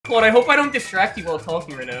Claude, I hope I don't distract you while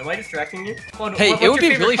talking right now. Am I distracting you? Claude, Hey, what's it would your be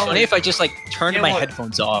favorite really color? funny if I just like turned my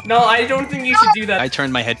headphones off. No, I don't think you should do that. I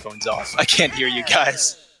turned my headphones off. I can't hear you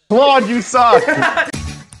guys. Claude, you suck!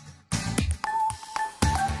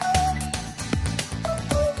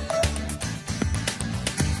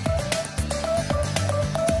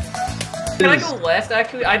 Can I go last,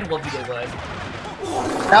 actually? I'd love to go last.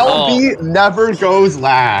 LB never goes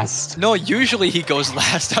last. No, usually he goes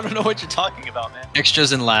last. I don't know what you're talking about, man.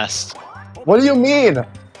 Extras in last. What do you mean?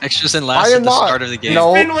 Extras in last I at am the not. start of the game.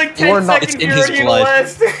 No, It's been like 10 you're not. seconds. It's in you're his already in blood.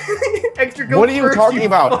 last. Extra, go What are you first, talking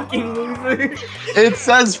about? Fucking loser. It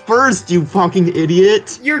says first, you fucking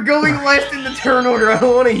idiot. You're going last in the turn order. I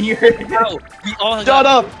don't want to hear it. No, we all Shut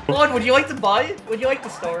up. Claude, would you like to buy it? Would you like the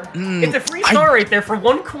star? Mm, It's a free star right there for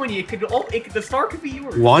 1 coin. The star could be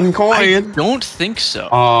yours. 1 I coin. don't think so.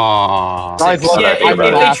 Aww. Guys, look, Yeah, I'm if in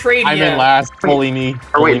they last. trade, I'm yeah. in last. Bully me.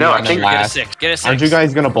 Or wait, Bully no, me, I I'm think in you're Get a last. 6. Get a 6. Aren't you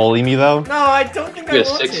guys gonna bully me though? No, I don't think I Get a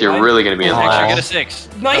want 6, to. you're really gonna be in Aw. Extra, last. get a 6.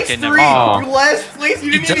 Nice Okay, 3. never mind. You're last place.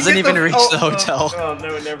 You He didn't doesn't get even the... reach the hotel. Oh,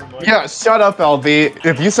 no, never mind. Yeah, shut up, LB.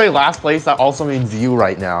 If you say last place, that also means you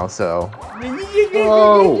right now. So.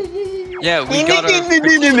 Oh. Yeah, we got our...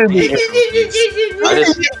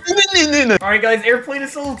 Alright, guys, airplane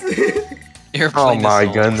assault. Airplane Oh my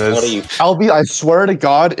assault. goodness. What are you- LB, I swear to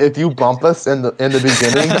God, if you bump us in the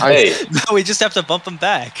beginning, Hey, No, we just have to bump him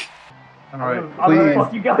back. Alright, I'm gonna please.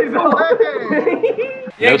 fuck you guys up.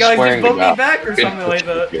 Yeah, no guys, swearing just bump me about back or something like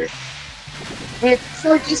that.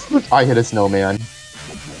 I hit a snowman.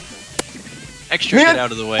 Extra, Man, get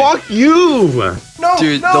out of the way. Fuck you! No,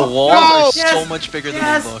 Dude, no, the walls no, are yes, so much bigger than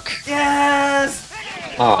yes, they look. Yes.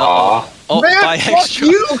 Aww. Oh, Man, bye, fuck Extra.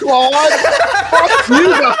 you, Claude! Fuck you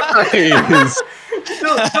guys!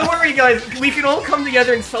 No, don't worry, guys. We can all come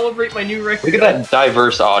together and celebrate my new record. Look at that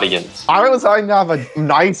diverse audience. I was trying to have a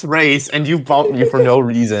nice race and you bumped me for no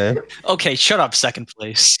reason. Okay, shut up, second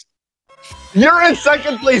place. You're in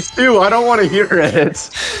second place too, I don't want to hear it.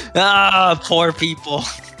 Ah, poor people.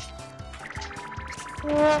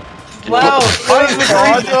 Wow, that was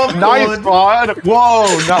a great job, Nice, Claude. Claude!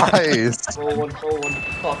 Whoa, nice! Roll one,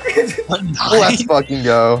 fuck. Let's fucking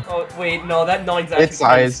go. Oh, wait, no, that 9's actually It's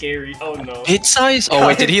kind of size. scary. Oh, no. Hit size? Oh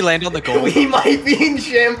wait, did he land on the goal? We might be in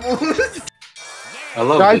shambles. I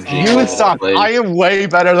love Guys, the you jingle suck. plays. I am way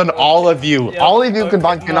better than all of you. Yeah, All of you okay,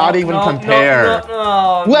 cannot even no, compare.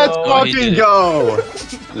 No, Let's no. Oh, he fucking did it.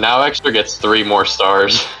 go! Now Extra gets 3 more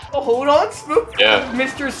stars. Oh, hold on, Smoop. Yeah.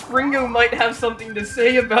 Mr. Springo might have something to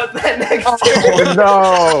say about that next turn.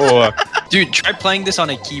 Oh no! Dude, try playing this on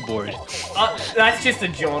a keyboard. That's just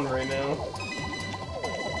a genre now.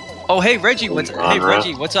 Oh, hey Reggie, what's Genre.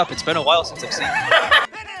 Reggie? What's up? It's been a while since I've seen you.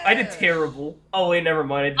 I did terrible. Oh wait, never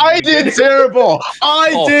mind. I did terrible! I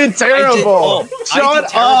Oh, did terrible! I did Shut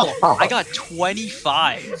terrible. up! I got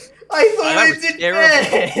 25. I thought That I was did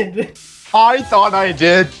terrible. bad. I thought I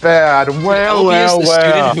did bad. Well, LB is well, the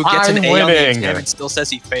well. student who gets I'm an A on the winning. exam and still says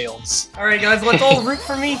he fails. Alright guys, let's all root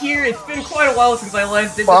for me here. It's been quite a while since I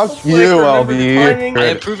last did this. Fuck Hopefully I you, can remember the LB. timing. I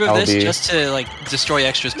Good, approve of LB. this just to like destroy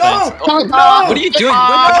Extra's No! plans. Oh, No! what are you doing?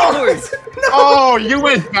 No! Win the Oh, you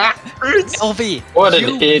went backwards? LB, What an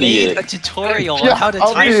you idiot. made a tutorial Yeah, on how to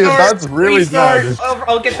LB, type. Restart, that's really restart. nice.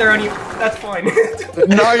 I'll get there on you. That's fine.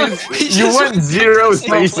 Nice. We You just went went 0 zero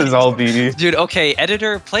spaces, places. LB. Dude, okay,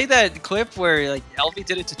 editor, play that clip where like LB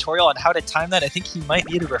did a tutorial on how to time that. I think he might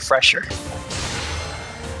need a refresher.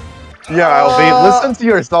 Yeah, LB, listen to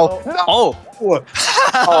yourself. No. Oh,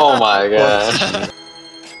 Oh my gosh.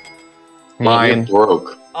 Mine. You're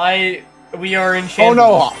broke. We are in Oh shambles. no,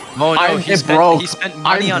 oh no, I'm he spent, broke. he spent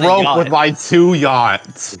money I'm on a broke yacht. with my 2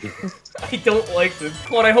 yachts. I don't like this.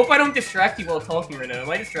 Claude, I hope I don't distract you while talking right now. Am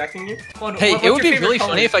I distracting you? Claude, Hey, what's it would your be favorite really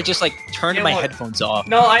color? funny if I just like turned Yeah, my what? headphones off.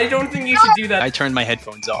 No, I don't think you should do that. I turned my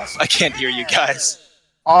headphones off. I can't hear you guys.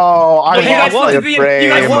 Oh, I you guys lost flipped my at the end. You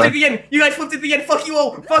guys flipped at frame. the end. You guys flipped at the end. Fuck you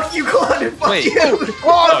all. Fuck you, Claude. Fuck Wait. you.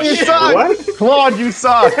 Claude, you shit. suck! What? Claude, you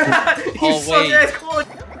suck! You Oh, suck wait. ass Claude.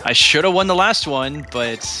 I should have won the last one,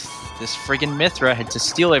 but this friggin' Mythra had to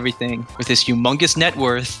steal everything with his humongous net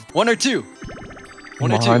worth. 1 or 2.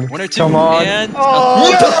 One or Come two. on. 1 or 2. Come on. And Oh.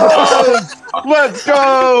 Yes! Let's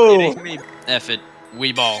go! F it.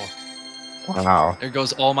 We ball. Wow. There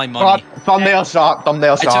goes all my money. Thumbnail shot,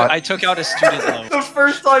 thumbnail shot. I took out a student loan. The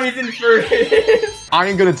first time he's in first. I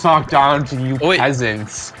ain't gonna talk down to you Wait.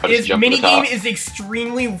 peasants. I just His jumped to the minigame top. is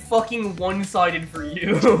extremely fucking one-sided for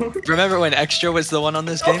you. Remember when Xtra was the one on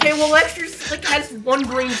this game? Okay, well, Extra's like has 1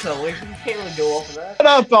 brain cell. Like, you can't really go off of that. Shut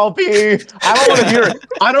up, LP! I don't wanna hear it.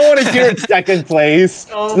 I don't wanna hear it second place.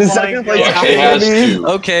 Oh the my second place God. It has after me. to.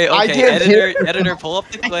 Okay, I okay. can't hear- Editor, pull up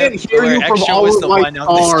the I clip can't hear where you from Xtra all was of the my one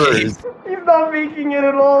on this game. stars. He's not making it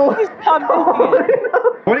at all.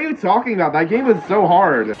 What are you talking about? That game is so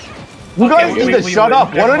hard. You guys need to we shut win.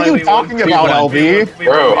 up. What are you talking about, LB?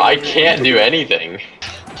 Bro, I can't do anything.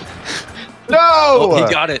 No! Oh,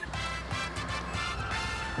 he got it.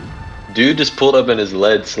 Dude just pulled up in his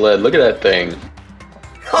lead sled. Look at that thing.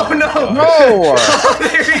 Oh no! No! Oh,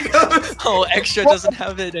 there he goes! Oh, Xtra doesn't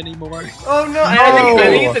have it anymore. Oh no! I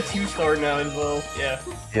think it's a 2-star now as well. Yeah.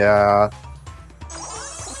 Yeah.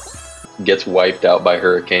 Gets wiped out by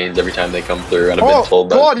hurricanes every time they come through, and I've been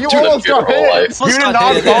told that. Claude, you almost got hit! You did not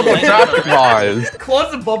call the traffic laws.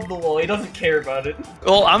 Claude's above the wall. He doesn't care about it.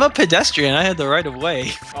 Well, I'm a pedestrian. I had the right of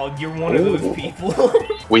way. Oh, you're one of those people.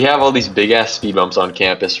 We have all these big ass speed bumps on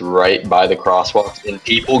campus right by the crosswalks, and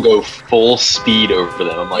people go full speed over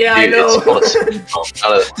them. I'm like, Yeah, dude, I know. it's called a speed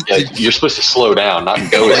bump. You're supposed to slow down,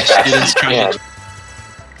 not go as fast as you can.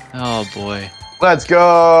 Oh boy. Let's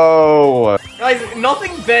go! Guys, nothing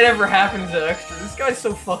bad ever happens to Xtra. This guy's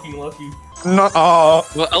so fucking lucky. No, Well,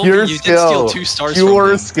 LB, pure you did steal skill. 2 stars Pure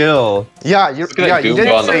from me. skill. Yeah, you Look at that did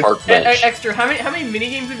Goomba on the say. park bench. Xtra, how many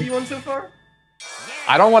minigames have you won so far?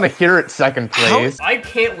 I don't want to hear it second place. I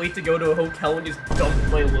can't wait to go to a hotel and just dump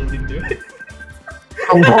my load into it.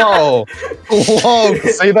 Whoa! Whoa!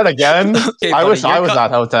 Say that again. Okay, I buddy, wish I was that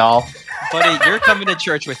hotel. Buddy, you're coming to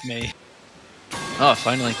church with me. Oh,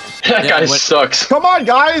 finally. That Yeah, guy what- sucks. Come on,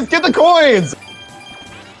 guys, get the coins.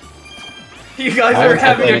 You guys I are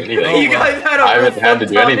haven't having had anything. you guys had a I real haven't had to fun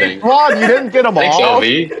do time. anything. Come on, you didn't get them Thanks, all.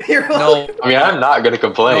 LV. You're No. I mean, I'm not gonna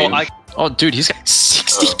complain. No, oh, dude, he's got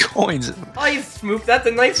 60 coins. Hi, Smoop. That's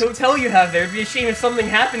a nice hotel you have there. It'd be a shame if something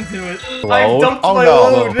happened to it. Load? I've dumped Oh, my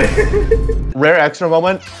no. load. Rare extra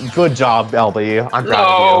moment. Good job, LB. I'm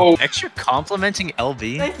proud of you. Extra complimenting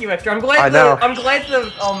LB? Thank you, Xtra. I'm I glad know.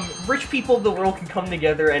 the rich people of the world can come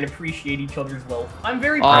together and appreciate each other's wealth. I'm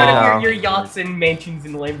very proud of your yachts and mansions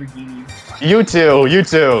and Lamborghinis. You too. You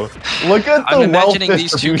too. Look at the I'm wealth imagining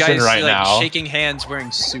these two distribution guys right like now. shaking hands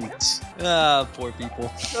wearing suits. Ah, poor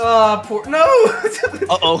people. Poor no,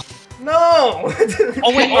 Uh-oh. no.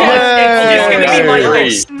 Oh, wait, it's gonna be my Yay.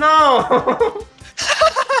 house. No.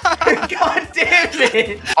 God damn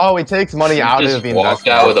it. Oh, it takes money out Just of the walked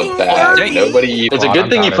investment. out with a bag. Dang. Nobody. It's a Well, good I'm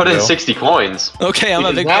thing you proud put of in you. 60 coins. Okay, I'm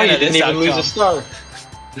a Because big now fan you of this didn't even lose a outcome. star.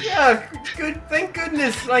 Yeah, good. Thank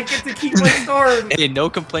goodness I get to keep my star. Hey, no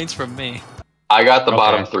complaints from me. I got the Okay.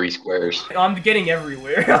 bottom 3 squares. I'm getting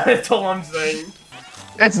everywhere. That's all I'm saying.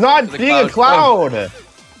 It's not The being a cloud.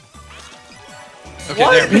 Okay,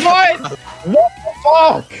 What? there. What? What the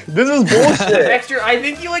fuck? This is bullshit. Xtra, I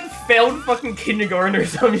think you like failed fucking kindergarten or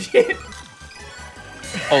some shit.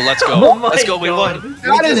 Oh, let's go. Oh my Let's go, we God. won.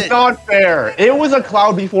 That We did is it. not fair. It was a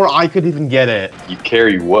cloud before I could even get it. You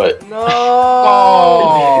carry what? No.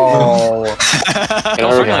 Oh. Can I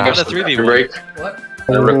Finally request got a a 3v1. bathroom break? What?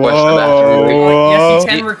 Can I request a bathroom break? Yes, you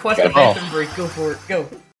can request a Oh. bathroom break. Go for it. Go.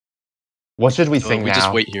 What should we Oh, sing we now?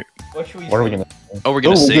 just wait here. What should we? What are we gonna? Oh, we're Oh,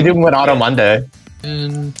 gonna we can sing. do Monado Monday.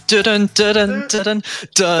 Dun, dun, dun, dun, dun,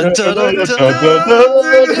 dun, dun, dun, dun.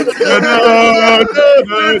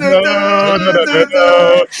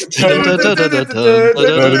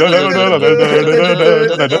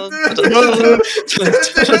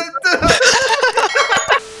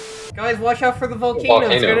 Guys, watch out for the volcano. It's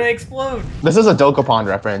Volcano. gonna explode. This is a Dokapon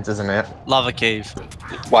reference, isn't it? Lava cave.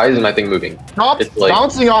 Why isn't my thing moving? Stop It's like-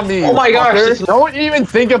 bouncing on me. Oh my you gosh, fucker. this is- Don't even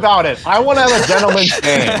think about it. I want to have a gentleman's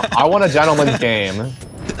game. I want a gentleman's game.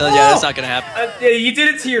 Yeah, that's not gonna happen. Yeah, you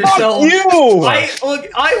did it to Fuck yourself. you! Look,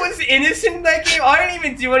 I was innocent in that game. I didn't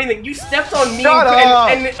even do anything. You stepped on me Shut up.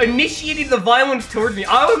 and initiated the violence towards me.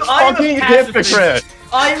 I'm Fucking a pacifist. hypocrite.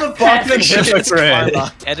 I'm a Fucking pacifist. hypocrite.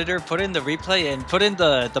 Editor, put in the replay and put in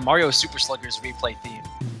the Mario Super Sluggers replay theme.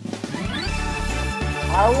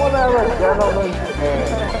 I want to have a gentleman's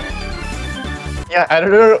game. Yeah,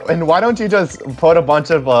 editor, and why don't you just put a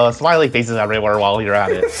bunch of smiley faces everywhere while you're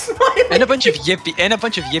at it? And a bunch of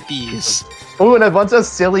yippies. Ooh, and a bunch of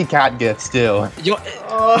silly cat gifts too. You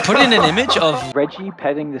put in an image of Reggie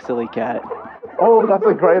petting the silly cat. Oh, that's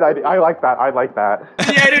a great idea. I like that. I like that.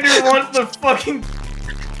 The editor wants the fucking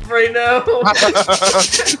right now. Oh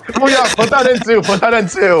yeah, put that in too. Put that in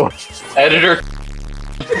too. Editor.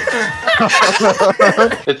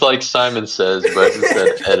 It's like Simon Says, but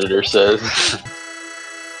instead editor says.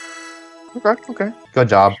 Okay, okay. Good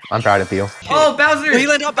job. I'm proud of you. Oh, Bowser!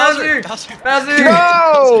 Leland, oh, Bowser! Bowser! Bowser!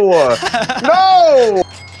 No! No! Oh,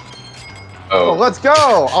 Oh. let's go.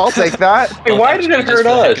 I'll take that. Hey, why did it Just hurt for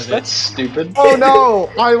the heck us? of it. That's stupid. Oh no!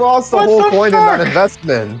 I lost the What whole the point in fuck? that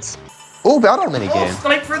investment. Oh, battle minigame. Oh,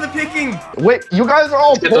 snipe for the picking! Wait, you guys are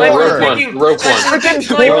all Get the poor. rope Picking. one. Rope That's one. Freaking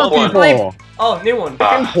Snipe, poor one. people. Oh, new one.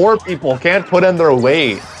 Freaking poor people can't put in their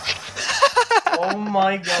weight. Oh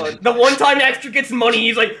my god. The one time Xtra gets money,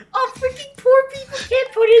 he's like, oh, freaking poor people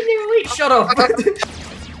can't put in their weight. Shut up.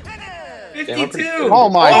 52. Oh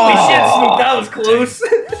my Holy god. shit, Smoop, that was close.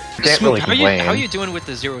 Can't Smoop, really complain. how are you doing with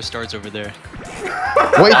the 0 stars over there?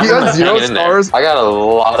 Wait, he has 0 Hanging in there. stars? I got a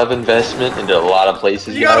lot of investment into a lot of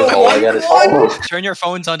places. You got a all I got is one? Turn your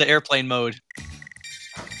phones onto airplane mode.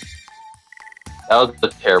 That was a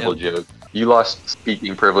terrible joke. You lost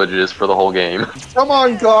speaking privileges for the whole game. Come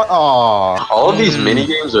on, God. Aww. All of these mini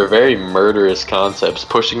games are very murderous concepts.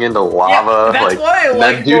 Pushing into lava. Yeah, that's why I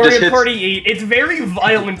like dude just Mario hits- Party 8. It's very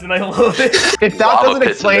violent and I love it. If that Lava doesn't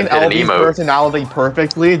pits explain and then hit an LB's emote. personality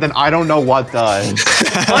perfectly, then I don't know what does.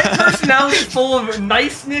 My personality is full of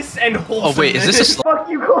niceness and wholesomeness. Oh wait, is this a Fuck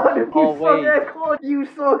you, Claude. You Oh, wait. suck ass Claude. You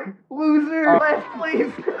suck. Loser. Last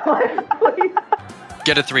place. Last place.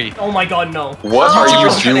 get a 3? Oh my god, no. What are you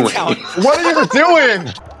doing? What are you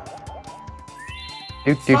doing?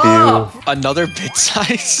 Stop. Another bit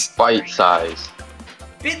size? Bite size.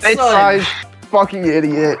 Bit Bit size. size, fucking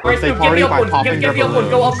idiot. Alright, Birthday Smoop, get party the by up one. popping Get the your up one.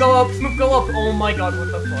 Go up, balloons. go up. Smoop, go up. Oh my god,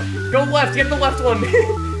 what the fuck? Go left. Get the left one.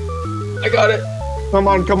 I got it. Come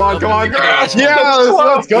on, come on, come on. Yes. Yes,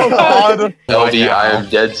 let's go, God. LD, I am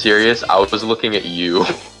dead serious. I was looking at you.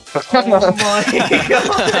 Oh my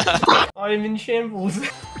god. I'm in shambles.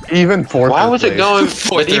 Even fourth. Why was it going?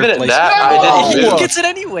 Fourth, But even third at place. that, No! I He didn't move. gets it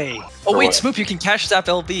anyway! Oh For wait, what? Smoop, you can cash zap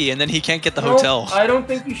LB and then he can't get the Nope, hotel. I don't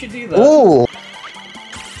think you should do that. Ooh,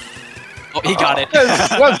 Oh, he got it.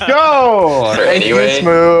 let's go. Thank you, Anyway.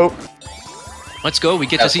 Smoop. Let's go, we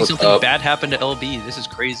get to That's see what's something up. bad happen to LB. This is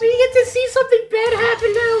crazy. You get to see something bad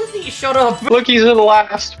happen now. Shut up. Look, he's in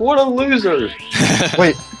last. What a loser.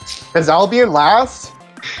 Wait, is LB in last?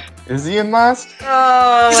 Is he in last?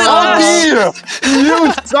 last. LB!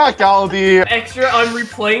 You suck, LB! Extra, I'm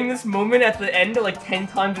replaying this moment at the end like 10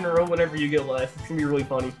 times in a row whenever you get last. It's gonna be really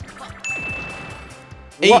funny.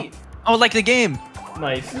 8. Oh, like the game.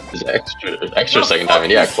 Nice. It's extra second time,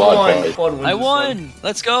 and yeah, Claude won. I won.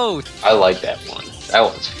 Let's go. I like that one. That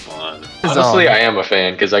one's fun. Honestly, I am a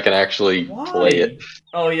fan because I can actually play it.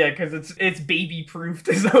 Oh yeah, because it's baby proofed,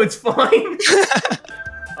 so it's fine.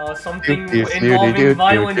 Something involving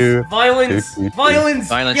violence. Violence. Violence.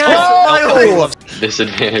 Violence. Yes, Oh, violence.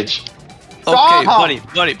 Disadvantage. Okay,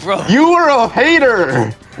 Stop. buddy, bro. You were a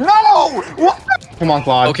hater! No! What? Come on,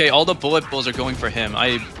 Claude. Okay, all the bullet bills are going for him.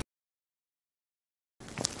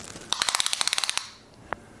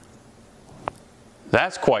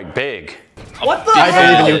 That's quite big. What the I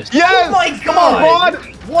hell? believe in you. Yes! Oh my Come on, god!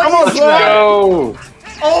 Claude! What Come on, is Claude! that? Go!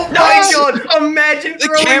 Oh my god! Imagine The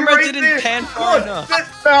throwing camera right didn't there. pan far Look, enough.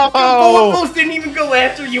 The bullet No! post didn't even go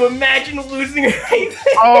after you. Imagine losing right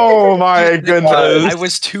there. Oh my goodness. I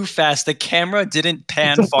was too fast. The camera didn't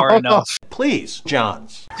pan far enough. Please,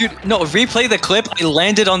 Johns. Dude, no, replay the clip. I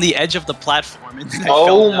landed on the edge of the platform. And then I Oh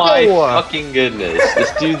fell down. my No. fucking goodness.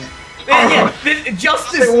 This dude's.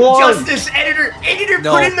 Justice, won. justice, editor,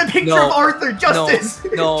 No, put in the picture no, of Arthur. Justice,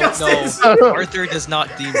 No, justice. no. Arthur does not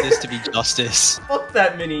deem this to be justice. Fuck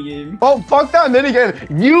that minigame. Oh, fuck that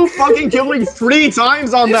minigame. You fucking killed me 3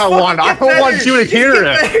 times on that one. I don't want you to hear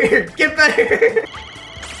it. Get better.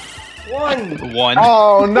 1. One.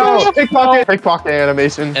 Oh no. Pickpocket. Pickpocket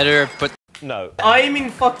animation. Editor, put. No. I am in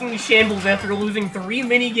fucking shambles after losing 3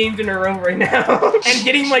 minigames in a row right now. And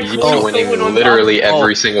getting my He's clothes winning stolen on literally top.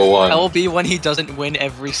 every single one. LB when he doesn't win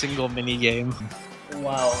every single minigame.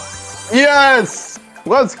 Wow. Yes.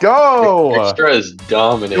 Let's go. Extra is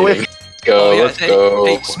dominating. Wait. Let's go, let's go.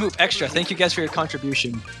 Hey, Smoop, Extra, thank you guys for your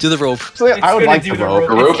contribution. Do the rope. Actually, I would gonna like do to the rope.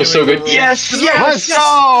 The rope It's is so doing good. the rope. Yes! Let's Yes!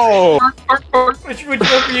 go. Which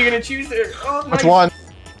rope are you gonna choose there? Oh, Which nice. one?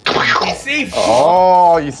 He's safe.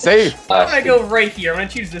 Oh, you safe. I'm gonna go right here. I'm gonna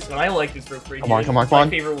choose this one. I like this rope right Come here. on, come on, It's come my on.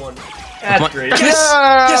 favorite one. Come That's on. great. Yes!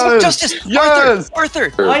 Yes! Yes, justice! Yes!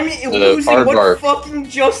 Arthur! I'm The losing. What aardvark. fucking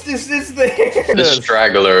justice is there? The Yes.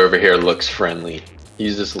 straggler over here looks friendly.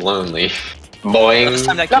 He's just lonely. This time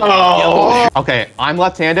Boing. that killed Oh. Okay, I'm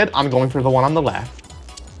left-handed. I'm going for the one on the left.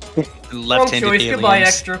 the Wrong left-handed choice. aliens. Goodbye,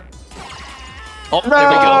 Extra. Oh, there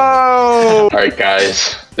we go. No! Alright,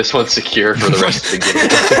 guys. This one's secure for the rest of the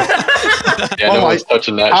game. Yeah, Oh no my- one's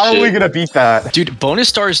touching that How are we shit. gonna beat that? Dude, bonus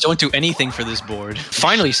stars don't do anything for this board.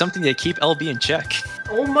 Finally, something to keep LB in check.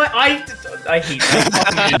 Oh my! I hate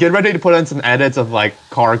that. Get ready to put in some edits of like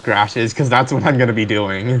car crashes, because that's what I'm gonna be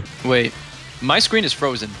doing. Wait, my screen is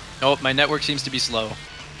frozen. Oh, my network seems to be slow.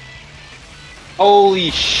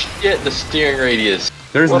 Holy shit, the steering radius.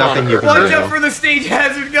 There's nothing you can do. Watch out for the stage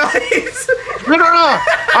hazard, guys! No!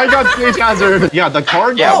 I got stage hazard! Yeah, the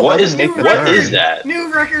car what is that?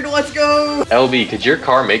 New record, let's go! LB, could your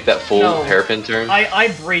car make that full hairpin turn?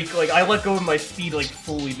 I brake, like, I let go of my speed, like,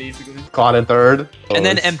 fully, basically. Claude in third. And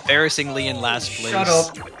then embarrassingly in last place. Shut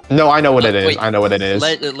up. No, I know what it is. Wait, I know what it is.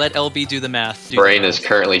 Let LB do the math. Brain is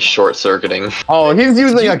currently short-circuiting. Oh, he's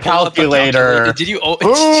using a calculator. Did you?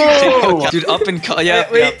 Ooh. Dude, up and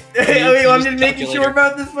Wait, I'm just making sure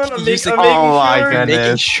about this one. I'm making my sure.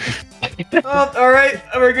 goodness. Oh, alright,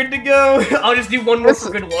 we're good to go. I'll just do one more for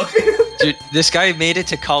good luck. Dude, this guy made it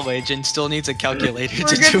to college and still needs a calculator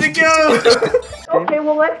We're good to go. Okay,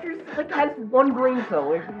 well, Xtra like has one brain cell.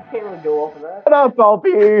 We can't really go off of that. Shut up,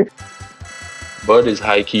 LP. Bud is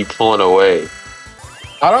high-key pulling away.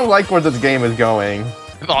 I don't like where this game is going.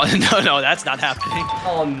 Oh, no, that's not happening.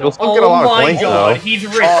 Oh no! You'll still get a lot of my points, god, though. he's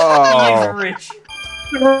rich. He is rich.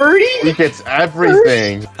 30? He gets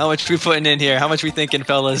everything. How much we putting in here? How much we thinking,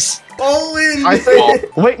 fellas? All in. I say,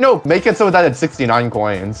 wait, no, make it so that it's 69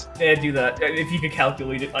 coins. Yeah, do that. If you could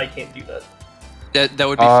calculate it, I can't do that. That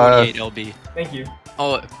would be 48 LB. Thank you.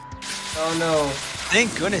 Oh no!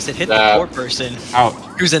 Thank goodness it hit the poor person. Out.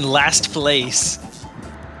 Who's in last place.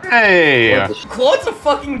 Hey. Claude's a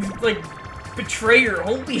fucking like betrayer.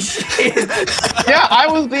 Holy shit! Yeah, I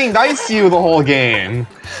was being nice to you the whole game.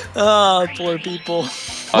 Oh, poor people.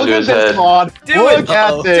 Look at this, Claude. Look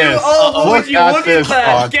at this. Look at that.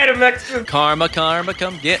 Claude. Get him, Xtra. Karma,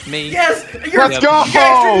 come get me. Yes, Let's go.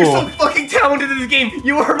 Xtra, you're so fucking talented in this game.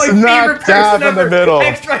 You are my Smack favorite dab person in the ever. middle.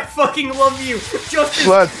 Xtra, I fucking love you. Justice.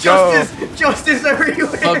 Let's go. Justice everywhere.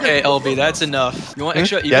 Okay, LB, that's enough. You want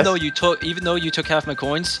extra? Even Yes. though you took half my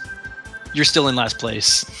coins, you're still in last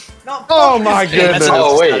place. No, Oh my this game. goodness.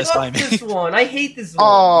 Oh, wait. Fuck this one. I hate this one.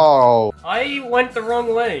 Oh. I went the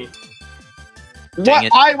wrong way. Dang What?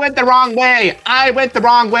 it. I went the wrong way. I went the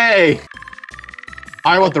wrong way.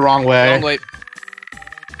 I went the wrong way. Wrong way.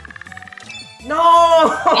 No!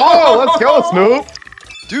 Oh, let's go, Smoop.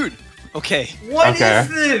 Dude, okay. What is Okay.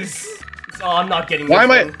 this? Oh, I'm not getting this Why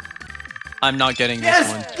am I- one. I'm not getting this Yes!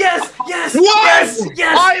 one. Yes! Yes! What? Yes!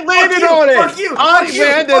 Yes! I landed Fuck you, on it. Fuck you! I Fuck you,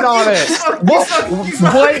 landed fuck on you, it. fuck you, suck, you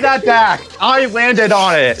suck. Play that back. I landed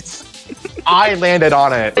on it. I landed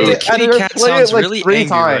on it. The kitty And cat play it sounds like really 3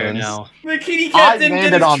 angry right times. now. The kitty I cat didn't get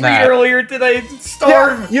landed his on treat that. earlier today.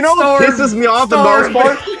 Starve. Yeah, you know what pisses me off the most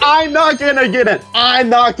part? I'm not gonna get it. I'm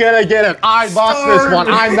not gonna get it. I lost this one.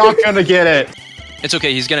 I'm not gonna get it. It's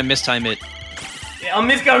okay, he's gonna mistime it. Yeah, I'm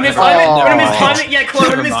gonna mistime it. I'm gonna Oh. mistime it. Yeah, Claude, I'm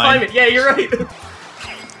gonna Never mistime mind. it. Yeah, you're right.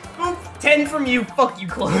 Boop, 10 from you. Fuck you,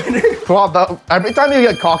 Claude. Well, every time you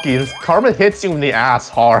get cocky, this karma hits you in the ass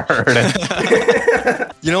hard.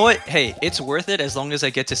 You know what? Hey, it's worth it as long as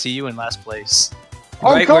I get to see you in last place.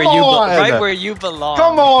 Oh, right come where on! right where you belong.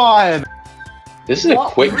 Come on! This is a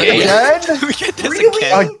quick game. Again? we get this Really?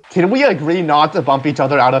 again. Can we agree not to bump each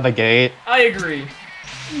other out of the gate? I agree.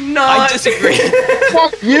 I Not. disagree.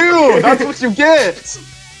 Fuck you! That's what you get!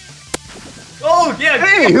 Oh yeah.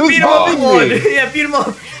 Hey, who's beat him up, bumping Claude. me? Yeah, beat him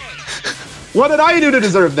up. What did I do to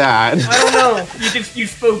deserve that? I don't know. You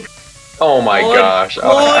spoke. Oh my Claude, gosh, I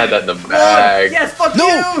Claude, had that in the Claude. bag. Yes, fuck No.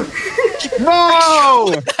 you. No!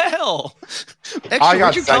 What the hell? Extra, I got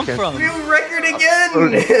where'd you come second. from? New record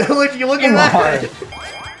again. Would you look at Come that?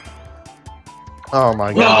 Oh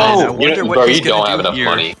my No. god. I wonder what Bro, he's you don't gonna have do enough here.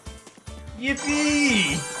 money.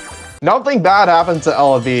 Yippee! Nothing bad happened to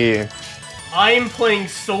LB. I am playing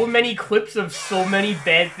so many clips of so many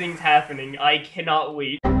bad things happening. I cannot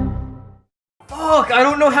wait. Fuck, I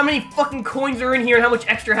don't know how many fucking coins are in here and how much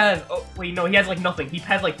Xtra has. Oh, wait, no, he has like nothing. He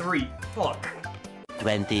has like 3. Fuck.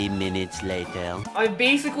 20 minutes later. I'm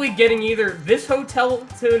basically getting either this hotel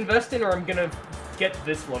to invest in or I'm gonna get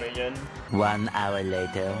this one again. 1 hour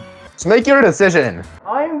later. Just make your decision.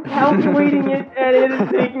 I'm calculating it and it is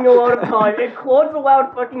taking a lot of time. And Claude's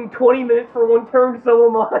allowed fucking 20 minutes for 1 turn, so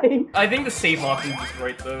am I. I think the safe option is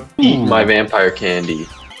right though. Eat my vampire candy.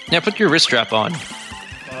 Yeah, put your wrist strap on.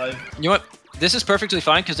 5. You know what? This is perfectly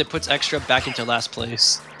fine because it puts Xtra back into last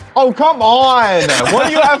place. Oh, come on! What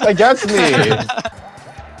do you have against me?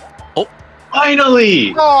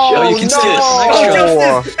 Finally! Oh, you can no! steal it from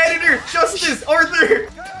Oh, Justice! Editor! Justice! Arthur!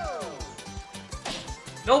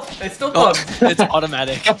 Nope, it's still Oh, bugged. it's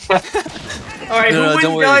automatic. Alright, No, who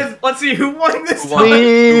don't wins, worry. guys? Let's see, who won this Who time? won?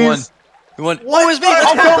 Please. Who won? What? Oh, it's me!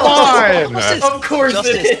 Oh, come on! Justice. Of course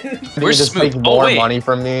Justice. it is. You Where's just Smoop? take more wait. money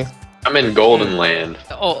from me. I'm in Golden Land.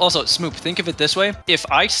 Oh, also, Smoop, think of it this way. If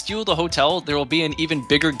I steal the hotel, there will be an even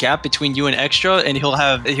bigger gap between you and Xtra, and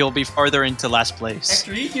he'll be farther into last place.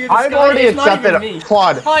 Xtra, you hear this I've guy? already It's not even accepted me. it.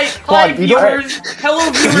 Claude. Hi viewers. Hello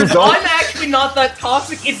viewers. don't- I'm actually not that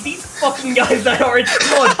toxic. It's these fucking guys that are. It's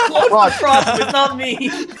Claude. Claude's the problem. It's not me.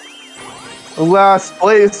 Last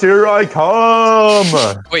place, here I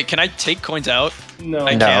come. Wait, can I take coins out? No.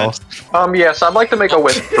 I No. can't. Yes, I'd like to make a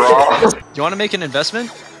withdrawal. Do you want to make an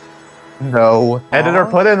investment? No. Editor,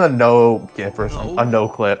 put in a no gif or something. A no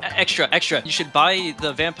clip. Extra. You should buy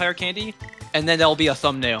the vampire candy, and then there'll be a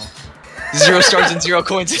thumbnail. 0 stars and 0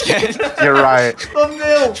 coins again. You're right.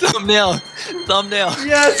 Thumbnail. Thumbnail.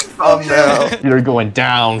 Yes. Thumbnail. You're going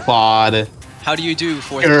down, Claude. How do you do,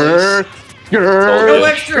 4th place? No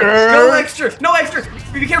extra. No extra. No extra.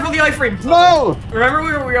 Be careful of the iframe. No. Remember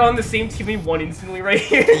we were on the same team. We won instantly right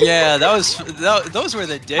here. Yeah, those were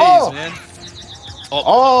the days, Oh. man. Oh.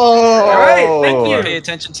 All right, thank you. Pay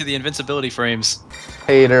attention to the invincibility frames.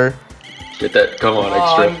 Hater. Get that. Come on,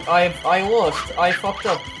 Extra. I lost. I fucked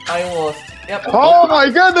up. I lost. Yep. Oh my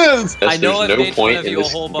goodness. I know I've There's made no fun point of in you a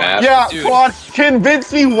this whole bunch. map. Yeah, Dude. Claude,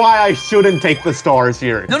 convince me why I shouldn't take the stars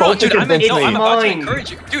here. No, Both dude, I'm convince me. about to Mine.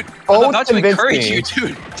 encourage you. Dude, I'm Both about to convince encourage me. you,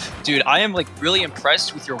 dude. Dude, I am, like, really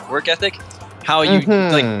impressed with your work ethic. How you,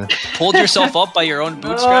 like, pulled yourself up by your own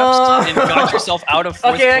bootstraps and got yourself out of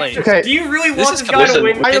 4th Okay, place. Extra. Do you really want this guy to listen,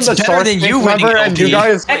 win? I am It's the better star than Snake you winning, member, and you LP.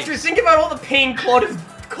 guys. Extra, think about all the pain Claude has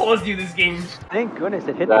caused you this game. Thank goodness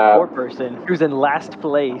it hit the poor person who's in last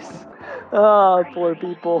place. Oh, poor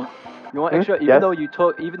people. You want extra? Even Yes.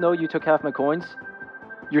 though you took half my coins,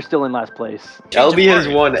 you're still in last place. LB has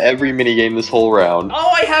won every minigame this whole round. Oh,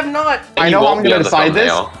 I have not. I He know how won't I'm be gonna on the decide this.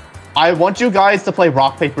 thumbnail. I want you guys to play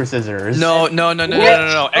rock paper scissors. No.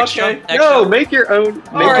 Extra. Okay. No, make your own.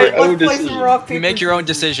 Make Alright, your own let's play some decision. rock, paper, You make your own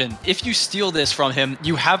scissors. decision. If you steal this from him,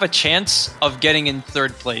 you have a chance of getting in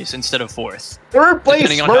 3rd place instead of 4th. Third place,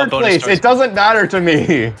 Depending on how third bonus place. starts. It doesn't matter to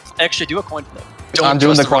me. Extra, do a coin flip. I'm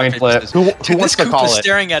doing trust the coin rock, paper, flip. scissors. Who Dude, wants this to Coop call is it?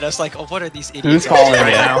 staring at us like, oh, what are these idiots Who's doing calling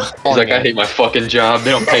right it? now? He's like, I hate my fucking job.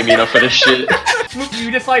 They don't pay me enough for this shit. Smoop,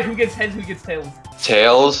 you decide who gets heads, who gets tails.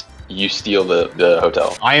 Tails, you steal the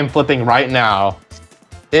hotel. I am flipping right now.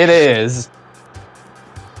 It is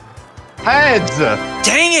heads.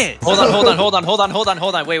 Dang it! Hold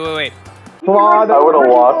on. Wait. Claude, I would have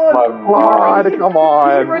lost my mind. Come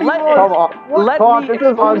on. Come on. Let Claude, me this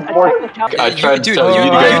is unfortunate. I tried Dude, to tell you to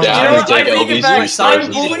you- go you- down you- and take I take it LB's back. stars.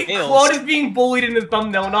 I'm bullied. Tails. Claude is being bullied in his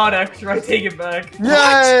thumbnail, not Extra. I take it back.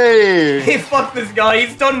 Yay! Hey, fuck this guy.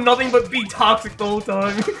 He's done nothing but be toxic the whole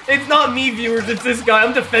time. It's not me, viewers. It's this guy.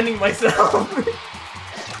 I'm defending myself.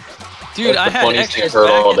 Dude, That's I the had funniest extras thing I've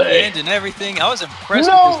heard back all at the day. end and everything. I was impressed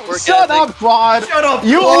No, with his work shut ethic. up, Claude. Shut up,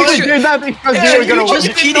 You Claude. only did that because Yeah, you were gonna you win. just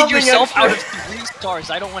You did cheated nothing yourself extra. out of 3 stars.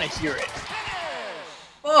 I don't want to hear it.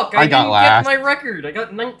 Fuck, I I got didn't last. get my record. I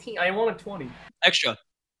got 19. I wanted 20. Extra.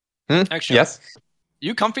 Yes.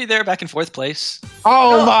 You comfy there back in 4th place?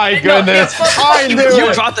 Oh No, my no, goodness! yeah, fuck I you. knew You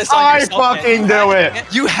it. brought this on I yourself, fucking man. knew it.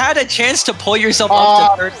 You had a chance to pull yourself I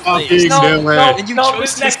up to 3rd fucking place. No, knew it. no, And you no,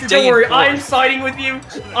 chose to Extra, stay don't in worry. fourth. I'm siding with you.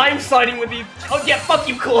 I'm siding with you. Oh, yeah, fuck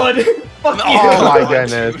you, Claude. Fuck you. Oh my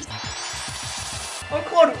goodness. Oh,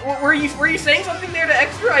 Claude, were you saying something there to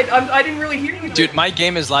Extra? I didn't really hear you. Dude, my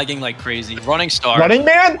game is lagging like crazy. Running star. Running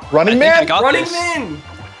man? Running I think I man? got Running this. man.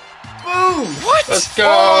 Boom. What? Let's go.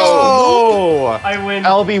 Oh! I win.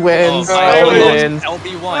 LB wins. Oh, LB wins.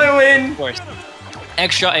 LB1. I win. Of course.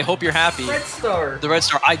 Extra, I hope you're happy. Red Star. The red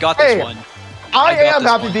star, I got this Hey. one. I got am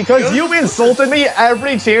this happy one. because you insulted me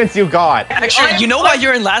every chance you got. Extra, you know why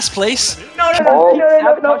you're in last place? No. Shut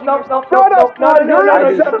up,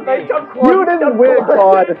 Claude. You didn't win,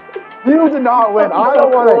 Claude. You did not win. I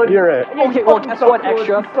don't want to hear it. Okay, well, guess what,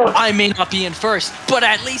 Extra? I may not be in first, but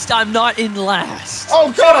at least I'm not in last.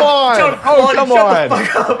 Oh, come on. Shut up, Oh, Claude. come Shut the on.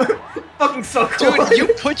 fuck up. Fucking suck, Dude, Claude. you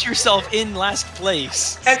put yourself in last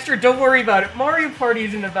place. Extra, don't worry about it. Mario Party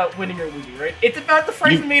isn't about winning or losing, right? It's about the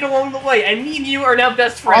friends we made along the way, and me and you are now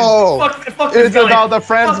best friends. Oh, fuck this It's guy. about the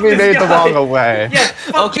friends Fuck we this made the guy. wrong way. Yeah,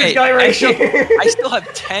 fuck Okay, this guy right Extra, here. I still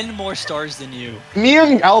have 10 more stars than you. Me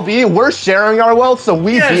and LB, we're sharing our wealth, so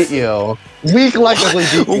we Yes. beat you. We collectively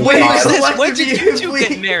beat you. When Claude. was this? Collectively, When did you two please.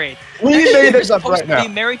 get married? We made You're this up supposed right to now. be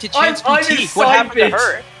married to I'm Chance his Boutique. What side happened bitch. to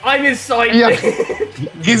her? I'm his side Yeah.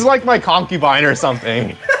 bitch. He's like my concubine or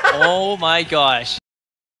something. Oh my gosh.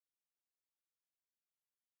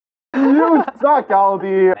 You suck,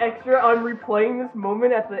 LB. Extra, I'm replaying this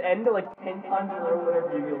moment at the end like 10 times in a row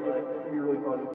whenever you get like. It's gonna be really funny.